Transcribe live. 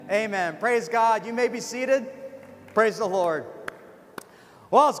Amen. Praise God. You may be seated. Praise the Lord.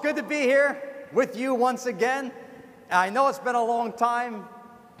 Well, it's good to be here with you once again. I know it's been a long time.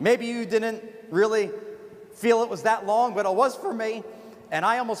 Maybe you didn't really feel it was that long, but it was for me. And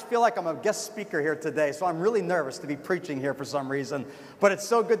I almost feel like I'm a guest speaker here today, so I'm really nervous to be preaching here for some reason. But it's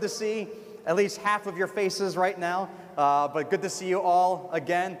so good to see at least half of your faces right now. But good to see you all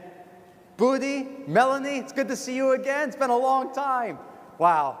again. Booty, Melanie, it's good to see you again. It's been a long time.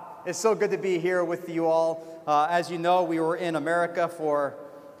 Wow, it's so good to be here with you all. As you know, we were in America for,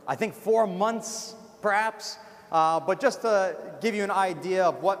 I think, 4 months, perhaps. But just to give you an idea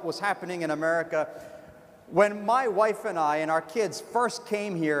of what was happening in America, when my wife and I and our kids first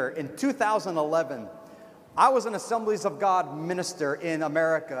came here in 2011, I was an Assemblies of God minister in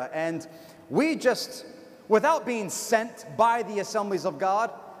America, and we just, without being sent by the Assemblies of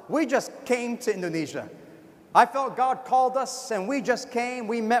God, we just came to Indonesia. I felt God called us, and we just came.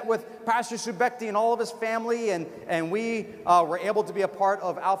 We met with Pastor Subekti and all of his family, and we were able to be a part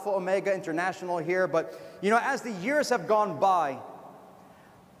of Alpha Omega International here. But, you know, as the years have gone by,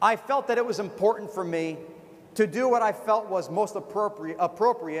 I felt that it was important for me to do what I felt was most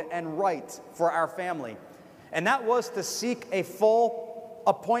appropriate and right for our family. And that was to seek a full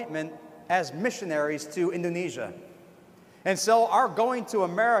appointment as missionaries to Indonesia. And so our going to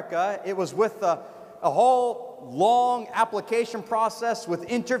America, it was with a whole long application process with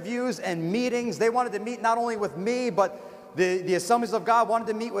interviews and meetings. They wanted to meet not only with me, but the Assemblies of God wanted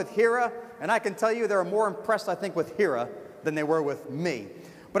to meet with Hira. And I can tell you they were more impressed, I think, with Hira than they were with me.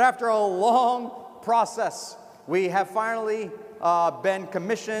 But after a long process, we have finally been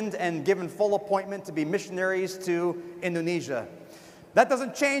commissioned and given full appointment to be missionaries to Indonesia. That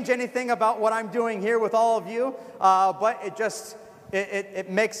doesn't change anything about what I'm doing here with all of you, but it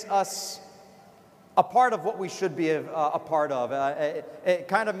makes us a part of what we should be a part of. It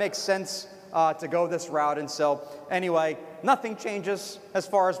kind of makes sense to go this route. And so anyway, nothing changes as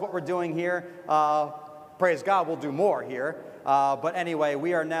far as what we're doing here. Praise God, we'll do more here. But anyway,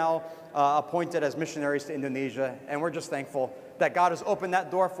 we are now appointed as missionaries to Indonesia, and we're just thankful that God has opened that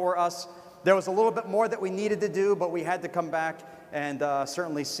door for us. There was a little bit more that we needed to do, but we had to come back and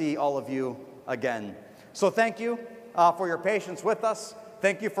certainly see all of you again. So thank you for your patience with us.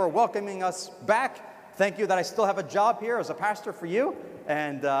 Thank you for welcoming us back. Thank you that I still have a job here as a pastor for you.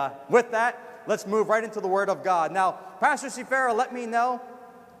 And with that, let's move right into the Word of God. Now, Pastor Sifera let me know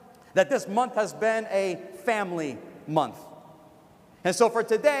that this month has been a family month. And so for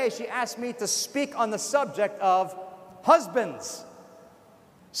today, she asked me to speak on the subject of husbands.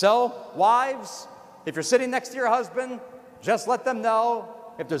 So, wives, if you're sitting next to your husband, just let them know,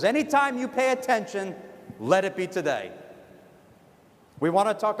 if there's any time you pay attention, let it be today. We want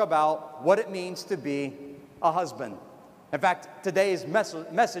to talk about what it means to be a husband. In fact, today's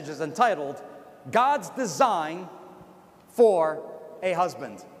message is entitled, God's Design for a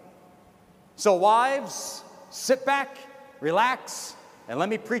Husband. So wives, sit back, relax, and let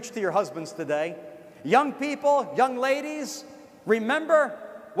me preach to your husbands today. Young people, young ladies, remember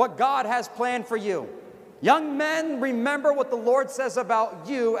what God has planned for you. Young men, remember what the Lord says about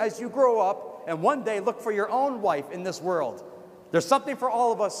you as you grow up and one day look for your own wife in this world. There's something for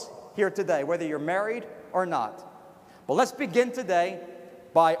all of us here today, whether you're married or not. But let's begin today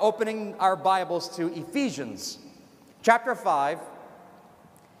by opening our Bibles to Ephesians chapter 5.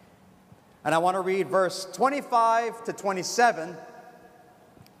 And I want to read verse 25 to 27.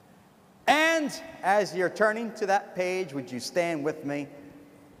 And as you're turning to that page, would you stand with me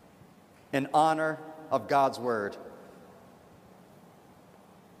in honor of God's Word?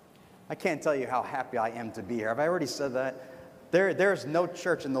 I can't tell you how happy I am to be here. Have I already said that? There's no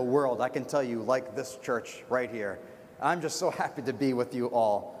church in the world, I can tell you, like this church right here. I'm just so happy to be with you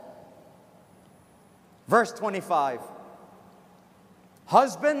all. Verse 25.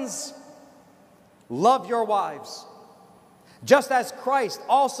 Husbands, love your wives, just as Christ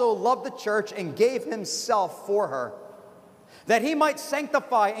also loved the church and gave himself for her, that he might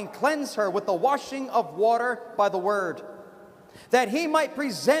sanctify and cleanse her with the washing of water by the word, that he might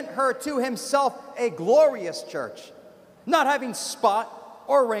present her to himself a glorious church, not having spot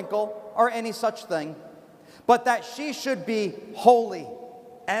or wrinkle or any such thing, but that she should be holy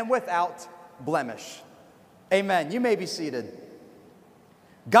and without blemish. Amen. You may be seated.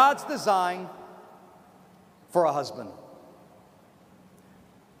 God's design for a husband.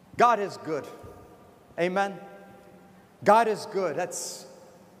 God is good. Amen. God is good.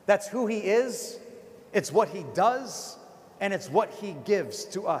 That's who he is. It's what he does, and it's what he gives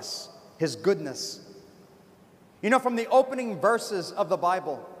to us, his goodness. You know, from the opening verses of the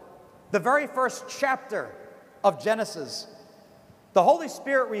Bible, the very first chapter of Genesis, the Holy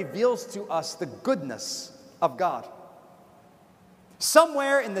Spirit reveals to us the goodness of God.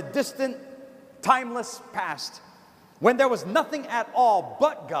 Somewhere in the distant, timeless past, when there was nothing at all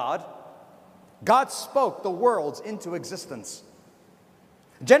but God, God spoke the worlds into existence.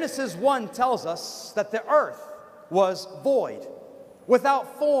 Genesis 1 tells us that the earth was void,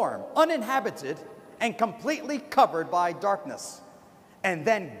 without form, uninhabited, and completely covered by darkness. And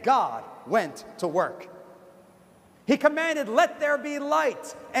then God went to work. He commanded, "Let there be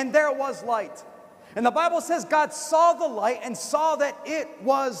light," and there was light. And the Bible says God saw the light and saw that it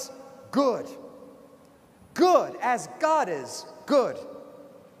was good. Good as God is good.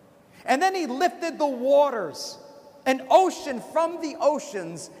 And then he lifted the waters, an ocean from the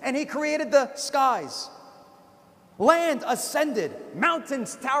oceans, and he created the skies. Land ascended,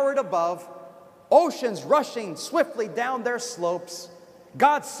 mountains towered above, oceans rushing swiftly down their slopes.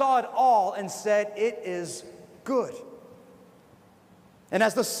 God saw it all and said, "It is good." And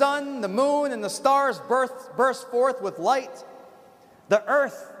as the sun, the moon, and the stars burst forth with light, the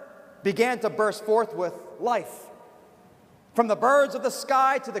earth began to burst forth with life. From the birds of the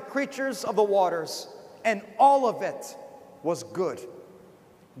sky to the creatures of the waters, and all of it was good.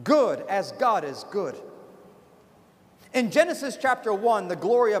 Good as God is good. In Genesis chapter 1, the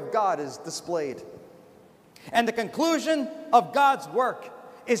glory of God is displayed. And the conclusion of God's work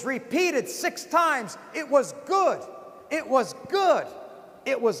is repeated 6 times. It was good. It was good.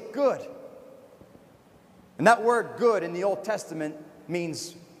 It was good. And that word good in the Old Testament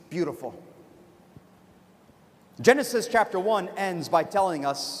means beautiful. Genesis chapter 1 ends by telling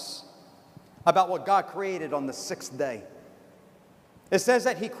us about what God created on the 6th day. It says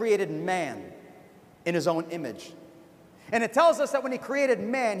that he created man in his own image. And it tells us that when he created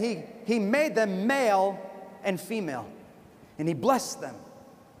man, he made them male and female. And he blessed them.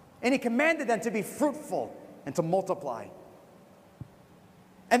 And he commanded them to be fruitful and to multiply.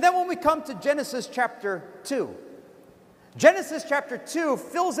 And then when we come to Genesis chapter 2, Genesis chapter 2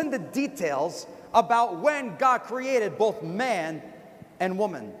 fills in the details about when God created both man and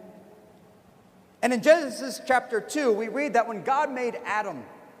woman. And in Genesis chapter 2, we read that when God made Adam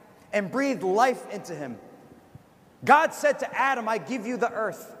and breathed life into him, God said to Adam, "I give you the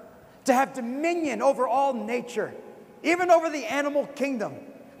earth to have dominion over all nature, even over the animal kingdom.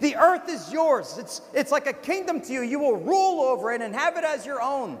 The earth is yours. It's like a kingdom to you. You will rule over it and have it as your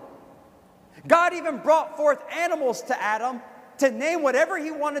own." God even brought forth animals to Adam to name whatever he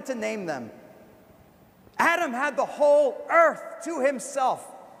wanted to name them. Adam had the whole earth to himself,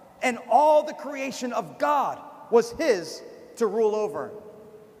 and all the creation of God was his to rule over.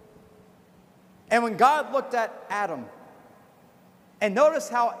 And when God looked at Adam, and notice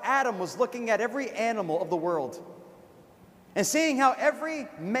how Adam was looking at every animal of the world, and seeing how every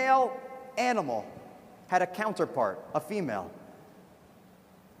male animal had a counterpart, a female,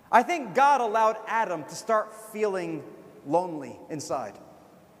 I think God allowed Adam to start feeling lonely inside.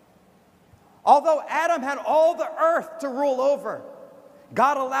 Although Adam had all the earth to rule over,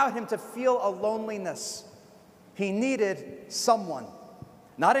 God allowed him to feel a loneliness. He needed someone,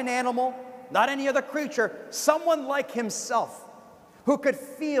 not an animal, not any other creature, someone like himself who could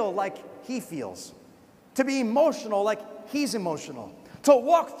feel like he feels, to be emotional like he's emotional, to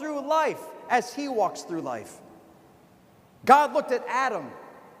walk through life as he walks through life. God looked at Adam,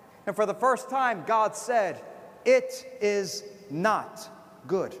 and for the first time, God said, "It is not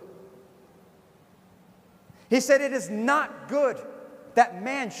good." He said, "It is not good that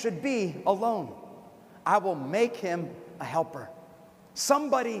man should be alone. I will make him a helper,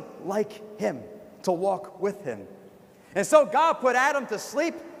 somebody like him to walk with him." And so God put Adam to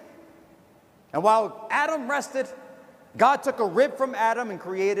sleep, and while Adam rested, God took a rib from Adam and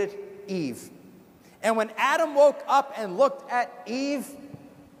created Eve. And when Adam woke up and looked at Eve,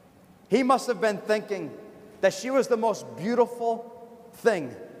 he must have been thinking that she was the most beautiful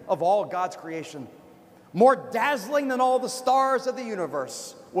thing of all God's creation. More dazzling than all the stars of the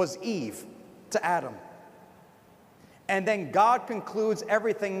universe was Eve to Adam. And then God concludes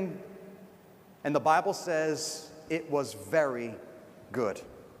everything, and the Bible says it was very good.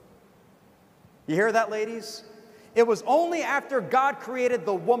 You hear that, ladies? It was only after God created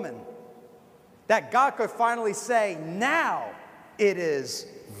the woman that God could finally say, "Now it is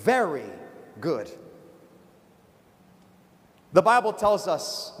very good." The Bible tells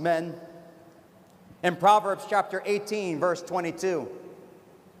us, men, in Proverbs chapter 18, verse 22,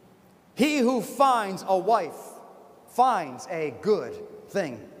 "He who finds a wife finds a good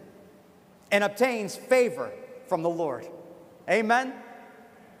thing and obtains favor from the Lord." Amen?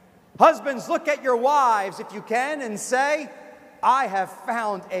 Husbands, look at your wives, if you can, and say, "I have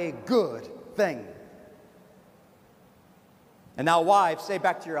found a good thing." And now wives, say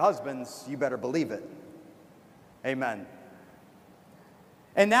back to your husbands, you better believe it. Amen.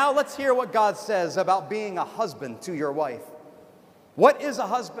 And now let's hear what God says about being a husband to your wife. What is a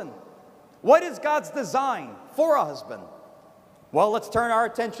husband? What is God's design for a husband? Well, let's turn our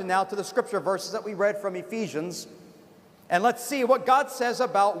attention now to the scripture verses that we read from Ephesians. And let's see what God says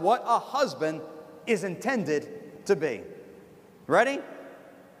about what a husband is intended to be. Ready?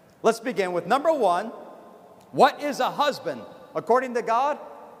 Let's begin with number one. What is a husband? According to God,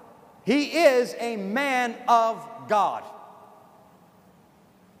 he is a man of God.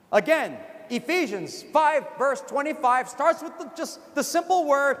 Again, Ephesians 5 verse 25 starts with just the simple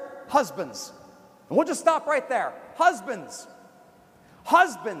word husbands. And we'll just stop right there. Husbands.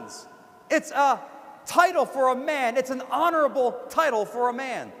 Husbands. It's a title for a man. It's an honorable title for a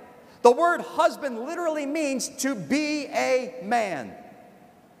man. The word husband literally means to be a man.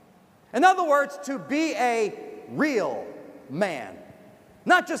 In other words, to be a real man.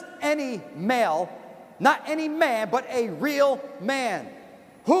 Not just any male, not any man, but a real man.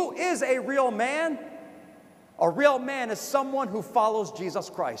 Who is a real man? A real man is someone who follows Jesus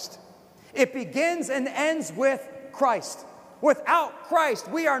Christ. It begins and ends with Christ. Without Christ,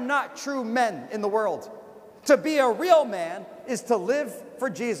 we are not true men in the world. To be a real man is to live for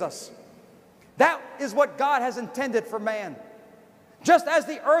Jesus. That is what God has intended for man. Just as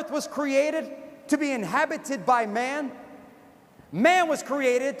the earth was created to be inhabited by man, man was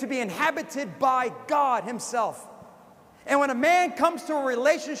created to be inhabited by God himself. And when a man comes to a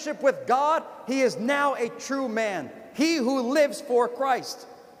relationship with God, he is now a true man. He who lives for Christ.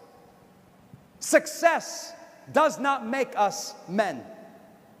 Success does not make us men.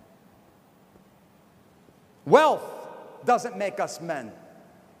 Wealth doesn't make us men.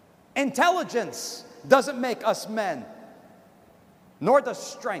 Intelligence doesn't make us men. Nor does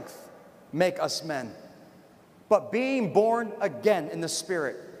strength make us men. But being born again in the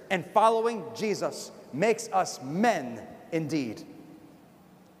Spirit and following Jesus makes us men indeed.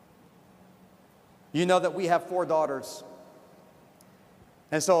 You know that we have 4 daughters.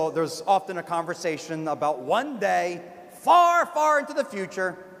 And so there's often a conversation about one day, far, far into the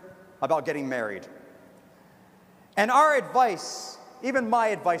future, about getting married. And our advice, even my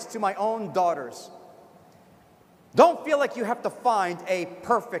advice to my own daughters, don't feel like you have to find a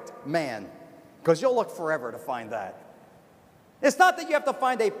perfect man, because you'll look forever to find that. It's not that you have to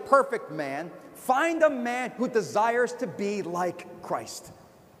find a perfect man. Find a man who desires to be like Christ.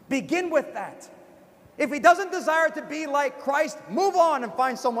 Begin with that. If he doesn't desire to be like Christ, move on and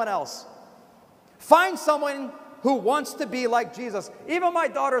find someone else. Find someone who wants to be like Jesus. Even my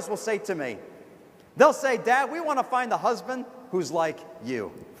daughters will say to me, they'll say, Dad, we want to find a husband who's like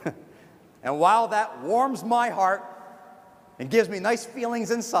you. And while that warms my heart and gives me nice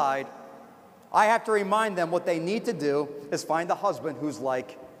feelings inside, I have to remind them what they need to do is find a husband who's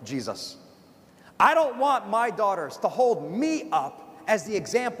like Jesus. I don't want my daughters to hold me up as the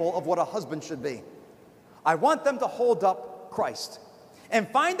example of what a husband should be. I want them to hold up Christ and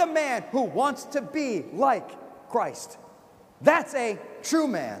find a man who wants to be like Christ. That's a true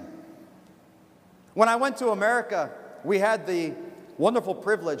man. When I went to America, we had the wonderful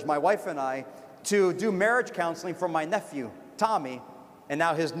privilege, my wife and I, to do marriage counseling for my nephew, Tommy, and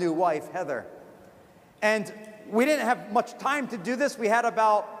now his new wife, Heather. And we didn't have much time to do this. We had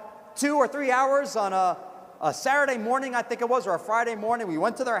about 2 or 3 hours on a Saturday morning, I think it was, or a Friday morning. We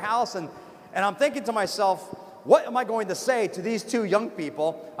went to their house, and I'm thinking to myself, what am I going to say to these 2 young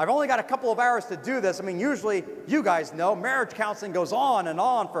people? I've only got a couple of hours to do this. I mean, usually, you guys know, marriage counseling goes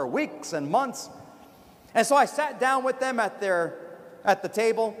on for weeks and months. And so I sat down with them at the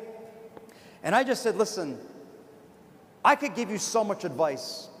table, and I just said, listen, I could give you so much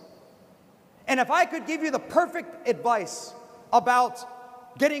advice. And if I could give you the perfect advice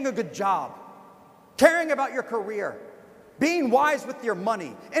about getting a good job, caring about your career, being wise with your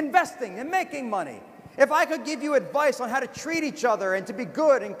money, investing and making money, if I could give you advice on how to treat each other and to be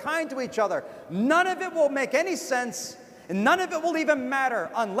good and kind to each other, none of it will make any sense, and none of it will even matter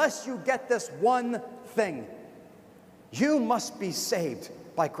unless you get this one thing. You must be saved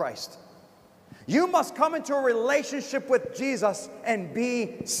by Christ. You must come into a relationship with Jesus and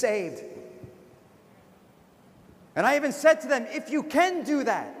be saved. And I even said to them, if you can do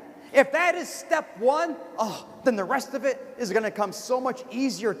that, if that is step 1, then the rest of it is going to come so much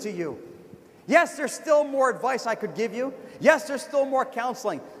easier to you. Yes, there's still more advice I could give you. Yes, there's still more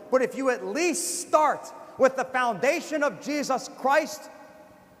counseling. But if you at least start with the foundation of Jesus Christ,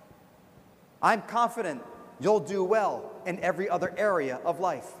 I'm confident you'll do well in every other area of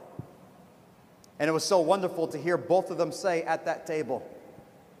life. And it was so wonderful to hear both of them say at that table,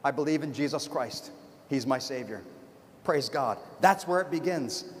 I believe in Jesus Christ. He's my Savior. Praise God. That's where it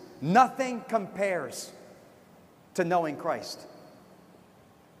begins. Nothing compares to knowing Christ.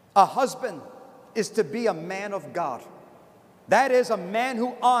 A husband is to be a man of God. That is, a man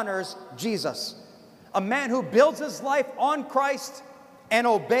who honors Jesus. A man who builds his life on Christ and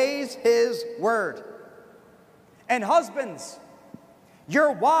obeys his word. And husbands,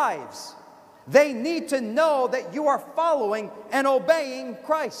 your wives, they need to know that you are following and obeying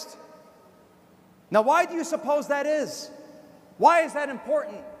Christ. Now, why do you suppose that is? Why is that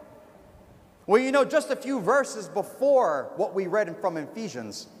important? Well, you know, just a few verses before what we read from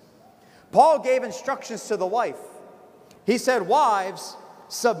Ephesians, Paul gave instructions to the wife. He said, wives,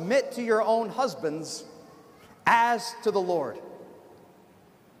 submit to your own husbands as to the Lord.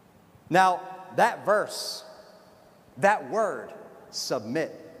 Now, that verse, that word,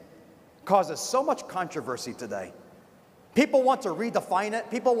 submit, causes so much controversy today. People want to redefine it.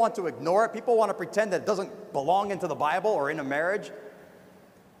 People want to ignore it. People want to pretend that it doesn't belong into the Bible or in a marriage.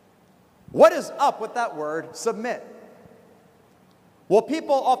 What is up with that word, submit? Well,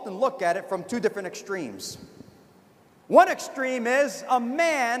 people often look at it from two different extremes. One extreme is a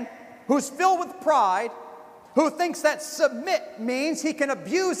man who's filled with pride, who thinks that submit means he can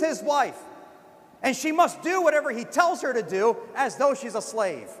abuse his wife, and she must do whatever he tells her to do as though she's a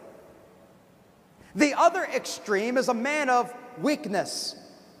slave. The other extreme is a man of weakness,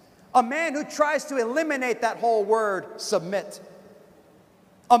 a man who tries to eliminate that whole word, submit.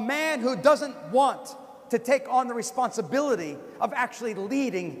 A man who doesn't want to take on the responsibility of actually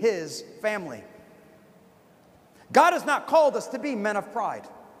leading his family. God has not called us to be men of pride,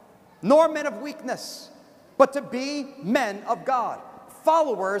 nor men of weakness, but to be men of God,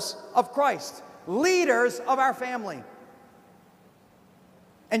 followers of Christ, leaders of our family.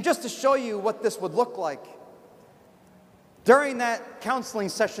 And just to show you what this would look like, during that counseling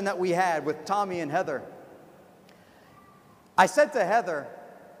session that we had with Tommy and Heather, I said to Heather,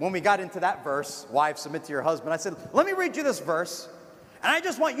 when we got into that verse, wives, submit to your husband, I said, let me read you this verse, and I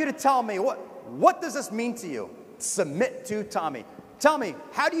just want you to tell me, what does this mean to you? Submit to Tommy. Tell me,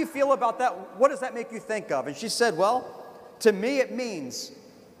 how do you feel about that? What does that make you think of? And she said, well, to me it means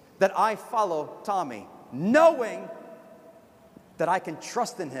that I follow Tommy, knowing that I can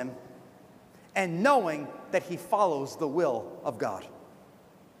trust in him and knowing that he follows the will of God.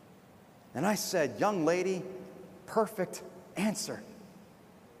 And I said, young lady, perfect answer.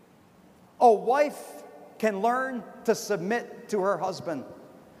 A wife can learn to submit to her husband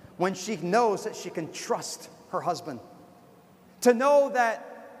when she knows that she can trust her husband. To know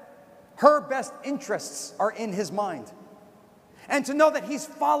that her best interests are in his mind. And to know that he's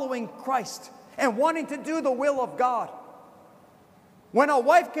following Christ and wanting to do the will of God. When a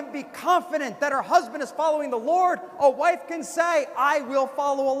wife can be confident that her husband is following the Lord, a wife can say, I will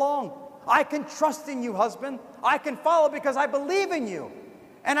follow along. I can trust in you, husband. I can follow because I believe in you.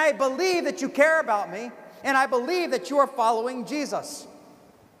 And I believe that you care about me. And I believe that you are following Jesus.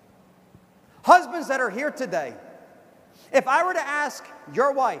 Husbands that are here today, if I were to ask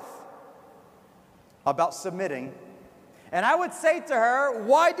your wife about submitting, and I would say to her,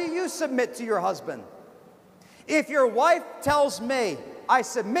 why do you submit to your husband? If your wife tells me, I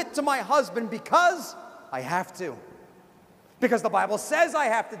submit to my husband because I have to, because the Bible says I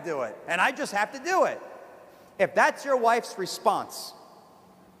have to do it, and I just have to do it. If that's your wife's response,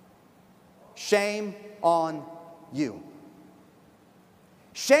 shame on you.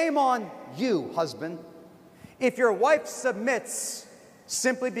 Shame on you, husband, if your wife submits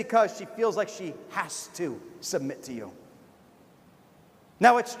simply because she feels like she has to submit to you.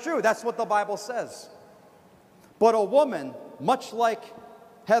 Now, it's true, that's what the Bible says. But a woman, much like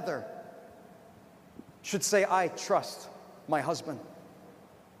Heather, should say, I trust my husband.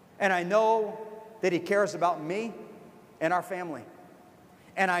 And I know that he cares about me and our family.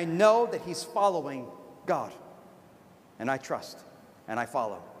 And I know that he's following God. And I trust and I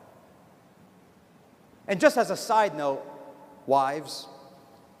follow. And just as a side note, wives,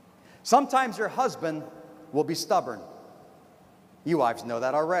 sometimes your husband will be stubborn. You wives know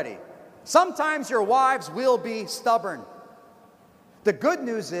that already. Sometimes your wives will be stubborn. The good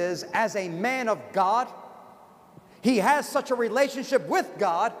news is, as a man of God, he has such a relationship with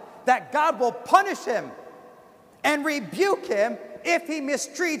God that God will punish him and rebuke him if he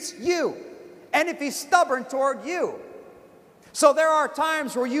mistreats you and if he's stubborn toward you. So there are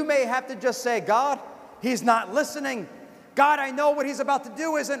times where you may have to just say, God, he's not listening. God, I know what he's about to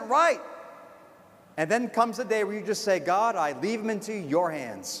do isn't right. And then comes the day where you just say, God, I leave him into your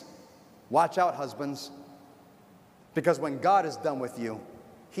hands. Watch out, husbands, because when God is done with you,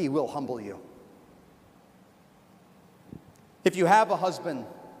 he will humble you. If you have a husband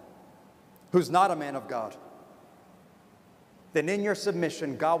who's not a man of God, then in your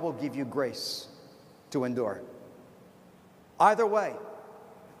submission, God will give you grace to endure. Either way,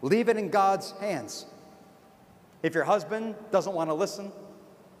 leave it in God's hands. If your husband doesn't want to listen,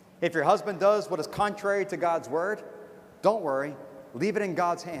 if your husband does what is contrary to God's word, don't worry, leave it in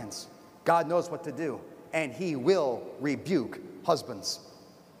God's hands. God knows what to do, and He will rebuke husbands.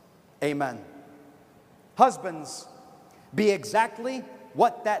 Amen. Husbands, be exactly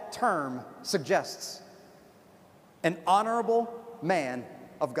what that term suggests: an honorable man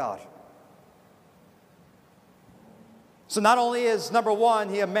of God. So not only is, number one,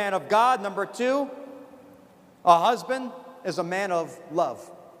 he a man of God, number two, a husband is a man of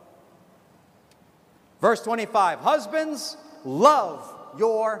love. Verse 25, husbands, love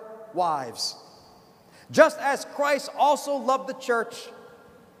your wives, just as Christ also loved the church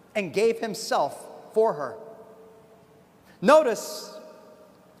and gave himself for her. Notice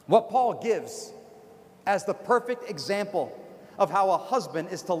what Paul gives as the perfect example of how a husband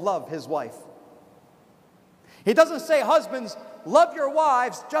is to love his wife. He doesn't say, husbands, love your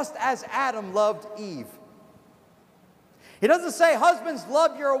wives just as Adam loved Eve. He doesn't say, husbands,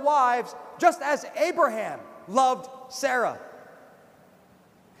 love your wives just as Abraham loved Sarah.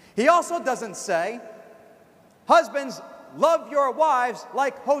 He also doesn't say, husbands, love your wives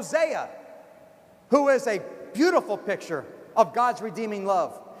like Hosea, who is a beautiful picture of God's redeeming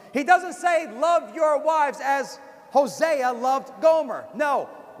love. He doesn't say, love your wives as Hosea loved Gomer. No,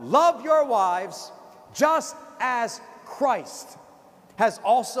 love your wives just as Christ has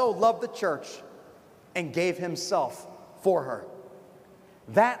also loved the church and gave himself for her.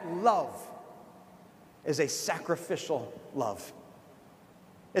 That love is a sacrificial love.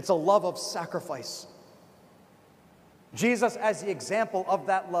 It's a love of sacrifice. Jesus, as the example of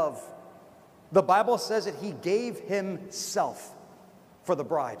that love, the Bible says that he gave himself for the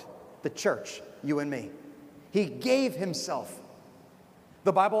bride, the church, you and me. He gave himself.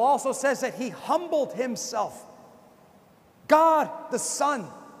 The Bible also says that he humbled himself. God, the Son,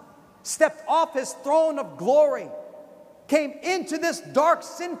 stepped off his throne of glory, came into this dark,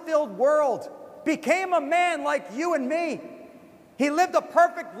 sin-filled world, became a man like you and me. He lived a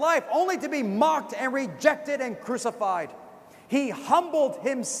perfect life only to be mocked and rejected and crucified. He humbled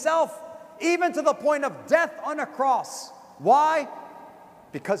himself even to the point of death on a cross. Why?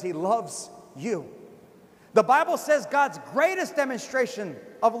 Because he loves you. The Bible says God's greatest demonstration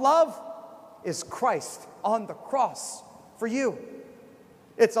of love is Christ on the cross for you.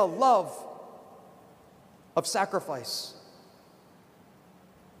 It's a love of sacrifice.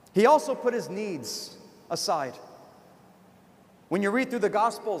 He also put his needs aside. When you read through the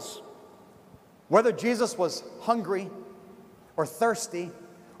Gospels, whether Jesus was hungry or thirsty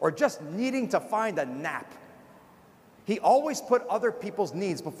or just needing to find a nap, he always put other people's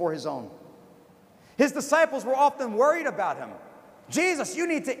needs before his own. His disciples were often worried about him. Jesus, you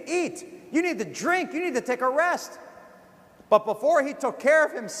need to eat. You need to drink. You need to take a rest. But before he took care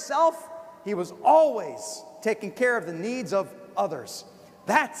of himself, he was always taking care of the needs of others.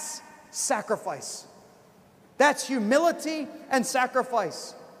 That's sacrifice. That's humility and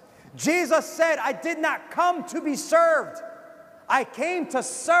sacrifice. Jesus said, I did not come to be served. I came to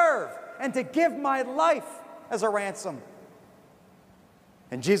serve and to give my life as a ransom.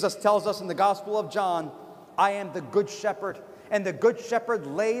 And Jesus tells us in the Gospel of John, I am the good shepherd, and the good shepherd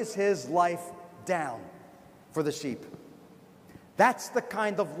lays his life down for the sheep. That's the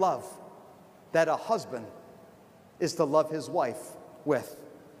kind of love that a husband is to love his wife with,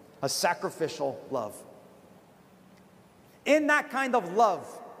 a sacrificial love. In that kind of love,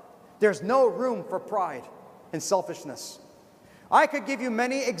 there's no room for pride and selfishness. I could give you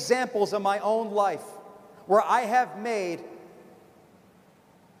many examples in my own life where I have made,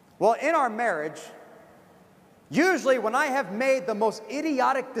 well, in our marriage, usually when I have made the most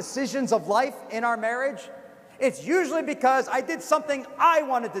idiotic decisions of life in our marriage, it's usually because I did something I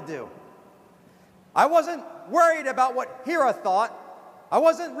wanted to do. I wasn't worried about what Hira thought. I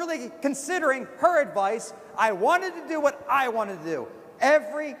wasn't really considering her advice. I wanted to do what I wanted to do.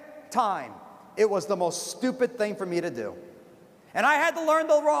 Every time, it was the most stupid thing for me to do. And I had to learn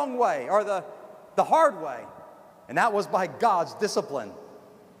the wrong way, or the hard way. And that was by God's discipline.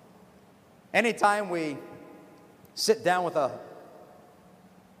 Anytime we sit down with a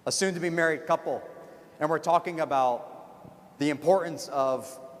soon-to-be married couple, and we're talking about the importance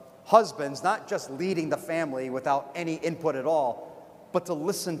of husbands not just leading the family without any input at all, but to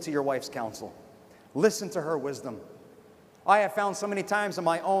listen to your wife's counsel. Listen to her wisdom. I have found so many times in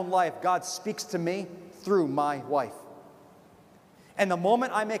my own life, God speaks to me through my wife. And the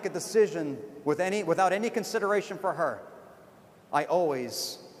moment I make a decision without any consideration for her, I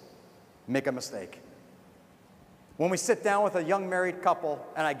always make a mistake. When we sit down with a young married couple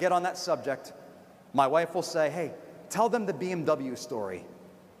and I get on that subject, my wife will say, hey, tell them the BMW story.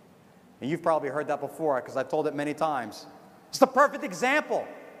 And you've probably heard that before because I've told it many times. It's the perfect example.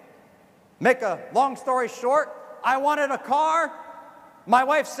 Make a long story short, I wanted a car. My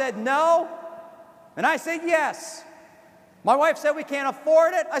wife said no, and I said yes. My wife said we can't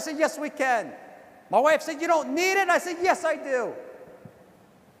afford it. I said yes, we can. My wife said you don't need it. I said yes, I do.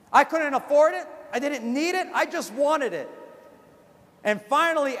 I couldn't afford it. I didn't need it. I just wanted it. And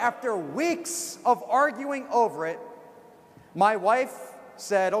finally, after weeks of arguing over it, my wife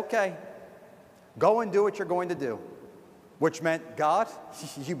said, okay, go and do what you're going to do. Which meant, God,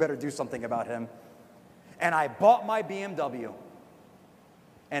 you better do something about him. And I bought my BMW.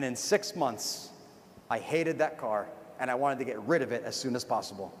 And in 6 months, I hated that car, and I wanted to get rid of it as soon as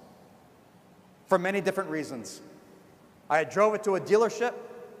possible. For many different reasons. I drove it to a dealership.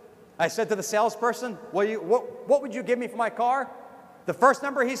 I said to the salesperson, what would you give me for my car? The first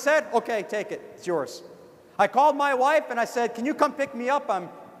number he said, okay, take it, it's yours. I called my wife and I said, can you come pick me up? I'm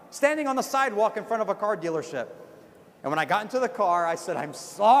standing on the sidewalk in front of a car dealership. And when I got into the car, I said, I'm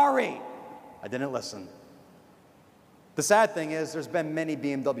sorry. I didn't listen. The sad thing is, there's been many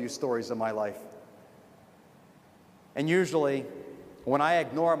BMW stories in my life. And usually, when I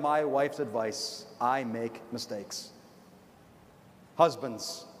ignore my wife's advice, I make mistakes.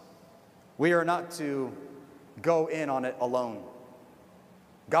 Husbands, we are not to go in on it alone.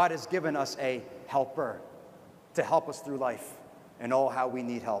 God has given us a helper to help us through life and all how we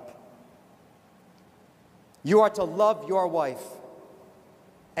need help. You are to love your wife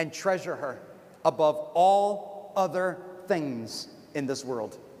and treasure her above all other things in this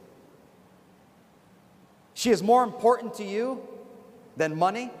world. She is more important to you than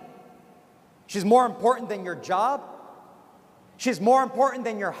money. She's more important than your job. She's more important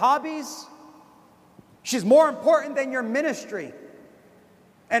than your hobbies. She's more important than your ministry.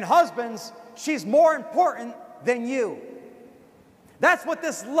 And husbands, she's more important than you. That's what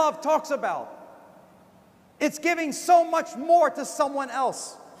this love talks about. It's giving so much more to someone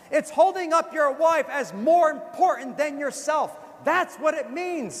else. It's holding up your wife as more important than yourself. That's what it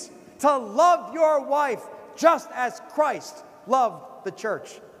means to love your wife just as Christ loved the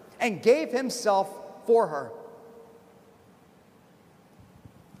church and gave himself for her.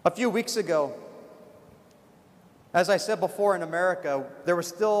 A few weeks ago, as I said before, in America, there were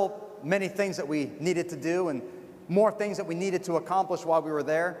still many things that we needed to do and more things that we needed to accomplish while we were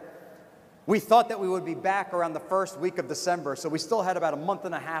there. We thought that we would be back around the first week of December, so we still had about a month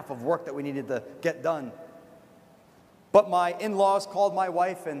and a half of work that we needed to get done. But my in-laws called my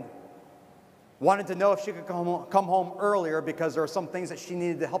wife and wanted to know if she could come home earlier because there were some things that she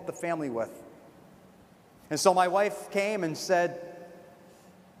needed to help the family with. And so my wife came and said,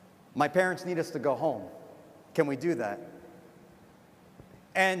 my parents need us to go home. Can we do that?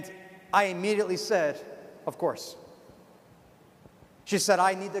 And I immediately said, of course. She said,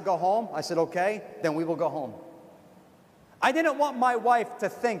 I need to go home. I said, okay, then we will go home. I didn't want my wife to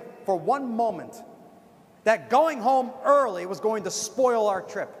think for one moment that going home early was going to spoil our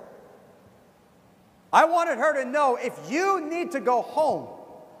trip. I wanted her to know, if you need to go home,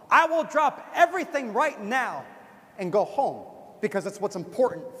 I will drop everything right now and go home because it's what's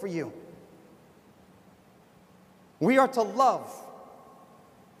important for you. We are to love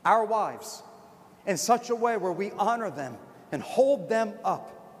our wives in such a way where we honor them and hold them up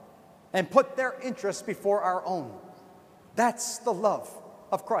and put their interests before our own. That's the love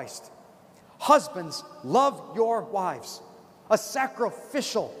of Christ. Husbands, love your wives. A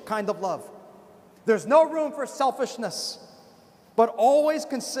sacrificial kind of love. There's no room for selfishness, but always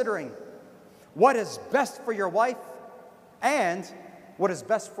considering what is best for your wife and what is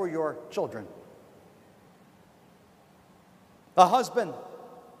best for your children. A husband,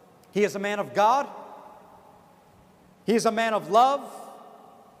 he is a man of God. He is a man of love.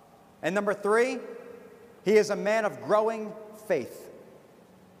 And number 3, he is a man of growing faith.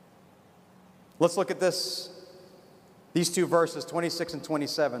 Let's look at these two verses, 26 and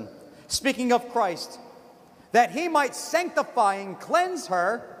 27. Speaking of Christ, that he might sanctify and cleanse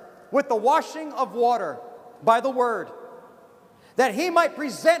her with the washing of water by the word, that he might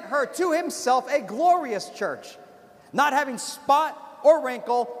present her to himself a glorious church, not having spot or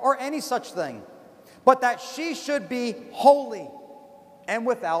wrinkle or any such thing, but that she should be holy and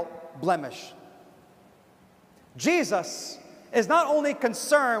without blemish. Jesus is not only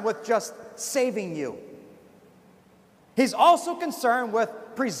concerned with just saving you, he's also concerned with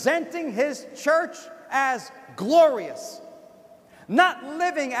presenting his church as glorious, not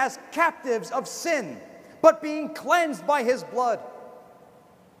living as captives of sin, but being cleansed by his blood,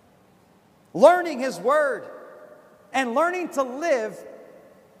 learning his word, and learning to live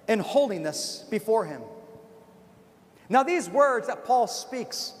in holiness before Him. Now, these words that Paul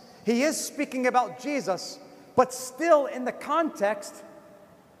speaks, he is speaking about Jesus, but still in the context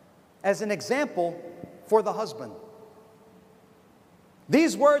as an example for the husband.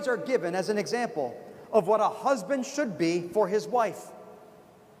 These words are given as an example of what a husband should be for his wife.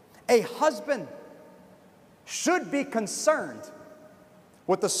 A husband should be concerned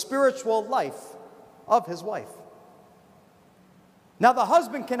with the spiritual life of his wife. Now, the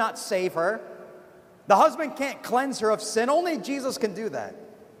husband cannot save her. The husband can't cleanse her of sin. Only Jesus can do that.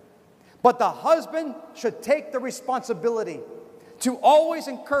 But the husband should take the responsibility to always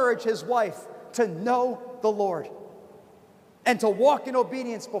encourage his wife to know the Lord and to walk in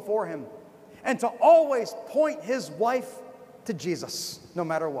obedience before Him and to always point his wife to Jesus, no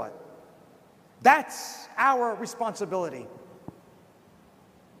matter what. That's our responsibility.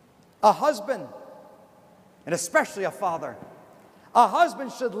 A husband, and especially a father, a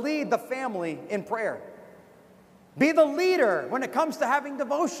husband should lead the family in prayer. Be the leader when it comes to having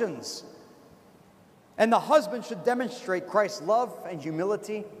devotions. And the husband should demonstrate Christ's love and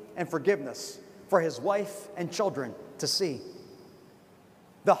humility and forgiveness for his wife and children to see.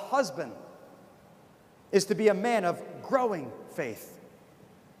 The husband is to be a man of growing faith,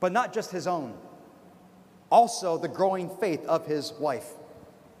 but not just his own, also the growing faith of his wife.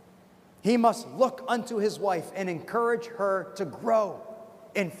 He must look unto his wife and encourage her to grow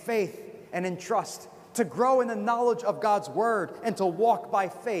in faith and in trust, to grow in the knowledge of God's word and to walk by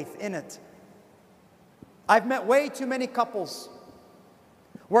faith in it. I've met way too many couples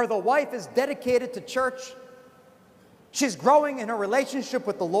where the wife is dedicated to church, she's growing in her relationship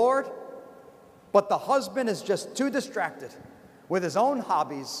with the Lord, but the husband is just too distracted with his own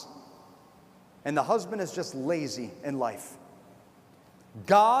hobbies, and the husband is just lazy in life.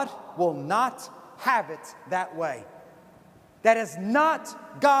 God will not have it that way. That is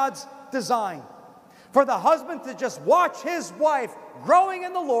not God's design. For the husband to just watch his wife growing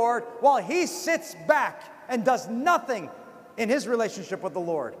in the Lord while he sits back and does nothing in his relationship with the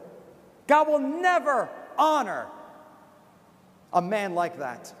Lord. God will never honor a man like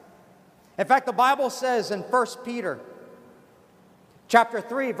that. In fact, the Bible says in 1 Peter chapter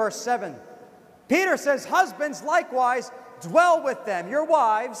 3, verse 7, Peter says, husbands likewise dwell with them, your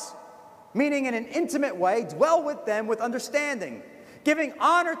wives, meaning in an intimate way, dwell with them with understanding, giving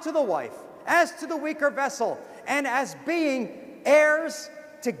honor to the wife as to the weaker vessel, and as being heirs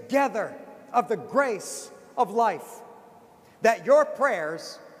together of the grace of life, that your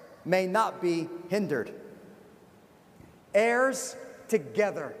prayers may not be hindered. Heirs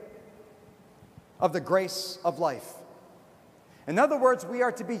together of the grace of life. In other words, we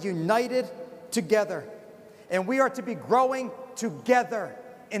are to be united together, and we are to be growing together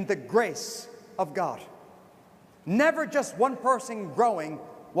in the grace of God. Never just one person growing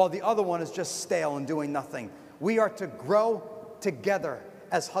while the other one is just stale and doing nothing. We are to grow together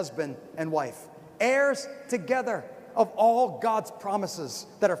as husband and wife, heirs together of all God's promises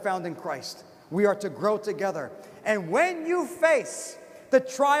that are found in Christ. We are to grow together. And when you face the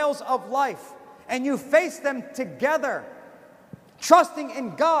trials of life and you face them together, trusting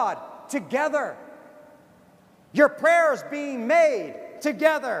in God together, your prayers being made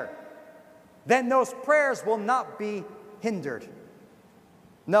together, then those prayers will not be hindered.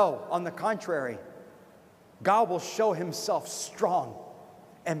 No, on the contrary, God will show Himself strong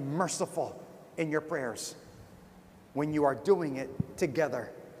and merciful in your prayers when you are doing it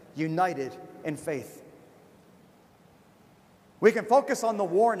together, united in faith. We can focus on the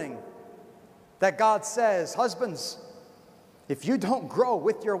warning that God says, husbands, if you don't grow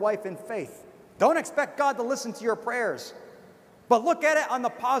with your wife in faith, don't expect God to listen to your prayers. But look at it on the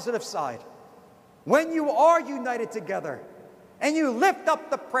positive side. When you are united together and you lift up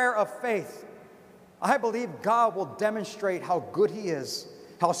the prayer of faith, I believe God will demonstrate how good He is,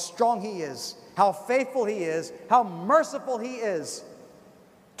 how strong He is, how faithful He is, how merciful He is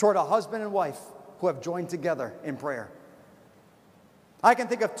toward a husband and wife who have joined together in prayer. I can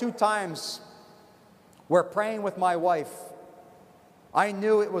think of 2 times where praying with my wife, I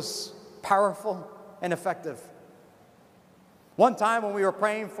knew it was powerful and effective. One time when we were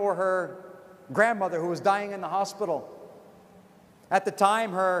praying for her grandmother who was dying in the hospital. At the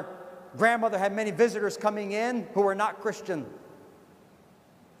time, her grandmother had many visitors coming in who were not Christian.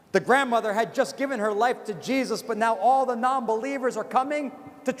 The grandmother had just given her life to Jesus, but now all the non-believers are coming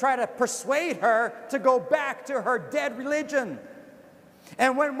to try to persuade her to go back to her dead religion.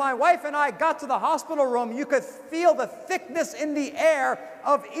 And when my wife and I got to the hospital room, you could feel the thickness in the air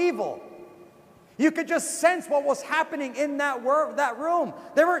of evil. You could just sense what was happening in that room.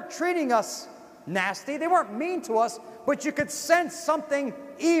 They weren't treating us nasty. They weren't mean to us, but you could sense something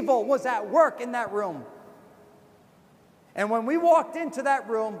evil was at work in that room. And when we walked into that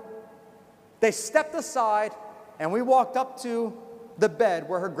room, they stepped aside and we walked up to the bed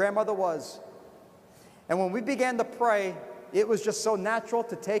where her grandmother was. And when we began to pray, it was just so natural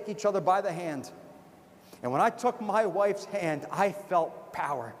to take each other by the hand. And when I took my wife's hand, I felt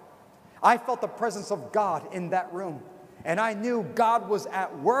power. I felt the presence of God in that room. And I knew God was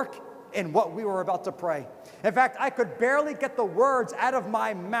at work in what we were about to pray. In fact, I could barely get the words out of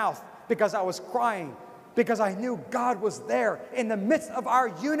my mouth because I was crying, because I knew God was there in the midst of our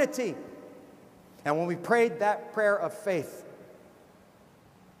unity. And when we prayed that prayer of faith,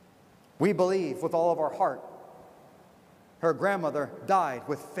 we believe with all of our heart her grandmother died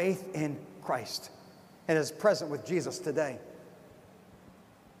with faith in Christ and is present with Jesus today.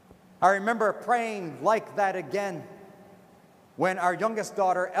 I remember praying like that again when our youngest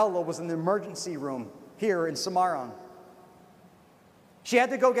daughter, Ella, was in the emergency room here in Cimarron. She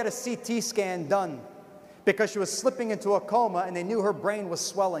had to go get a CT scan done because she was slipping into a coma and they knew her brain was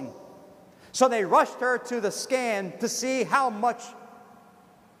swelling. So they rushed her to the scan to see how much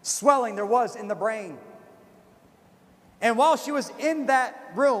swelling there was in the brain. And while she was in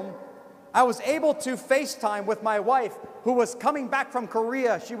that room, I was able to FaceTime with my wife, who was coming back from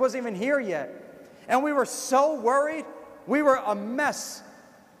Korea. She wasn't even here yet. And we were so worried. We were a mess.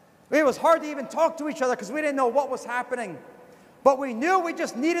 It was hard to even talk to each other because we didn't know what was happening. But we knew we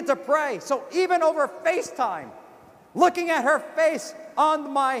just needed to pray. So even over FaceTime, looking at her face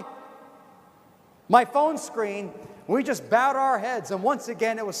on my phone screen, we just bowed our heads. And once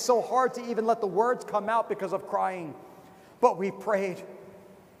again, it was so hard to even let the words come out because of crying. But we prayed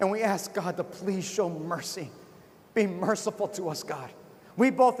and we asked God to please show mercy. Be merciful to us, God.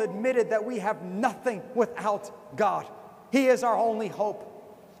 We both admitted that we have nothing without God. He is our only hope.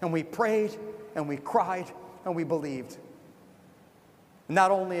 And we prayed and we cried and we believed.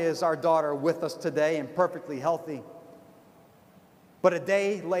 Not only is our daughter with us today and perfectly healthy, but a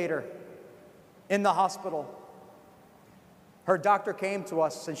day later in the hospital, her doctor came to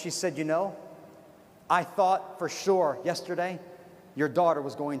us and she said, "You know, I thought for sure yesterday your daughter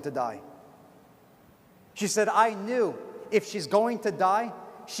was going to die." She said, "I knew if she's going to die,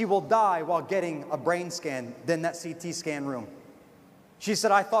 she will die while getting a brain scan in that CT scan room." She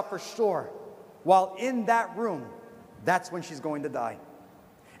said, "I thought for sure while in that room, that's when she's going to die."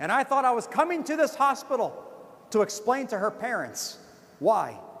 And I thought I was coming to this hospital to explain to her parents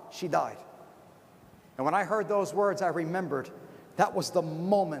why she died. And when I heard those words, I remembered that was the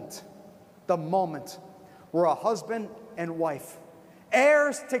moment where a husband and wife,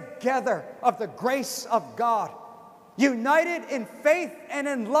 heirs together of the grace of God, united in faith and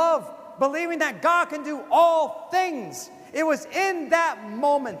in love, believing that God can do all things. It was in that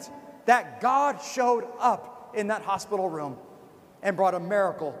moment that God showed up in that hospital room and brought a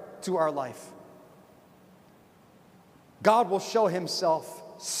miracle to our life. God will show himself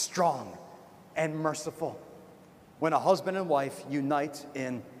strong and merciful when a husband and wife unite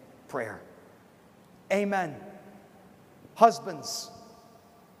in prayer. Amen. Husbands,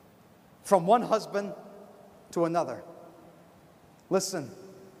 from one husband to another, listen,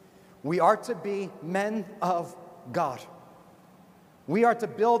 we are to be men of God. We are to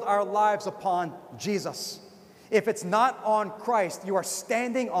build our lives upon Jesus. If it's not on Christ, you are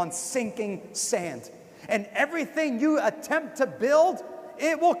standing on sinking sand. And everything you attempt to build,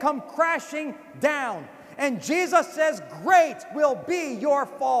 it will come crashing down. And Jesus says, "Great will be your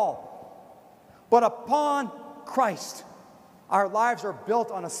fall." But upon Christ, our lives are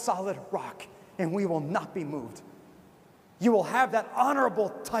built on a solid rock, and we will not be moved. You will have that honorable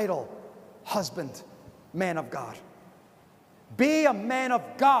title, husband, man of God. Be a man of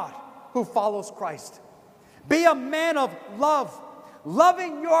God who follows Christ. Be a man of love,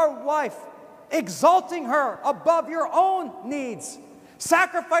 loving your wife, exalting her above your own needs,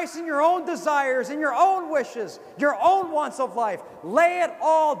 sacrificing your own desires and your own wishes, your own wants of life. Lay it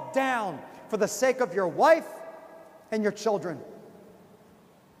all down for the sake of your wife and your children.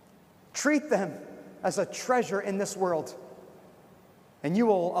 Treat them as a treasure in this world, and you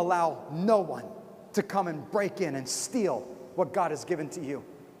will allow no one to come and break in and steal what God has given to you.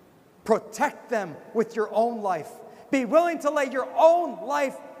 Protect them with your own life. Be willing to lay your own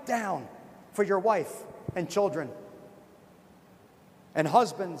life down for your wife and children. And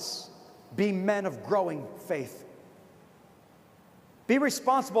husbands, be men of growing faith. Be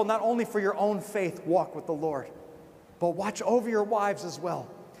responsible not only for your own faith walk with the Lord, but watch over your wives as well.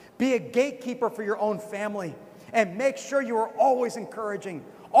 Be a gatekeeper for your own family, and make sure you are always encouraging,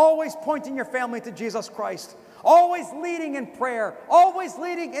 always pointing your family to Jesus Christ, always leading in prayer, always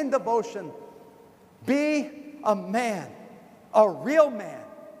leading in devotion. Be a man, a real man,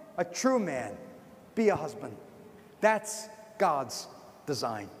 a true man. Be a husband. That's God's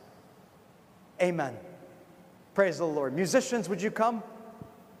design. Amen. Praise the Lord. Musicians, would you come?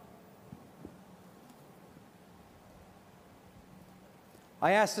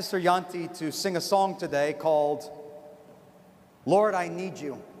 I asked Sister Yanti to sing a song today called Lord, I Need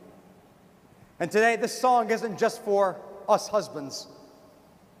You. And today this song isn't just for us husbands,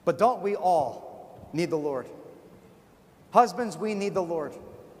 but don't we all need the Lord? Husbands, we need the Lord.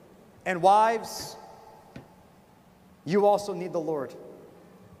 And wives, you also need the Lord.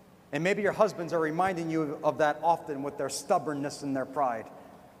 And maybe your husbands are reminding you of that often with their stubbornness and their pride.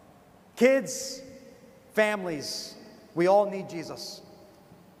 Kids, families, we all need Jesus.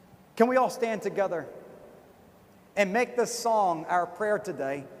 Can we all stand together and make this song our prayer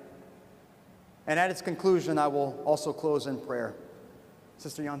today? And at its conclusion, I will also close in prayer.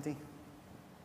 Sister Yanti.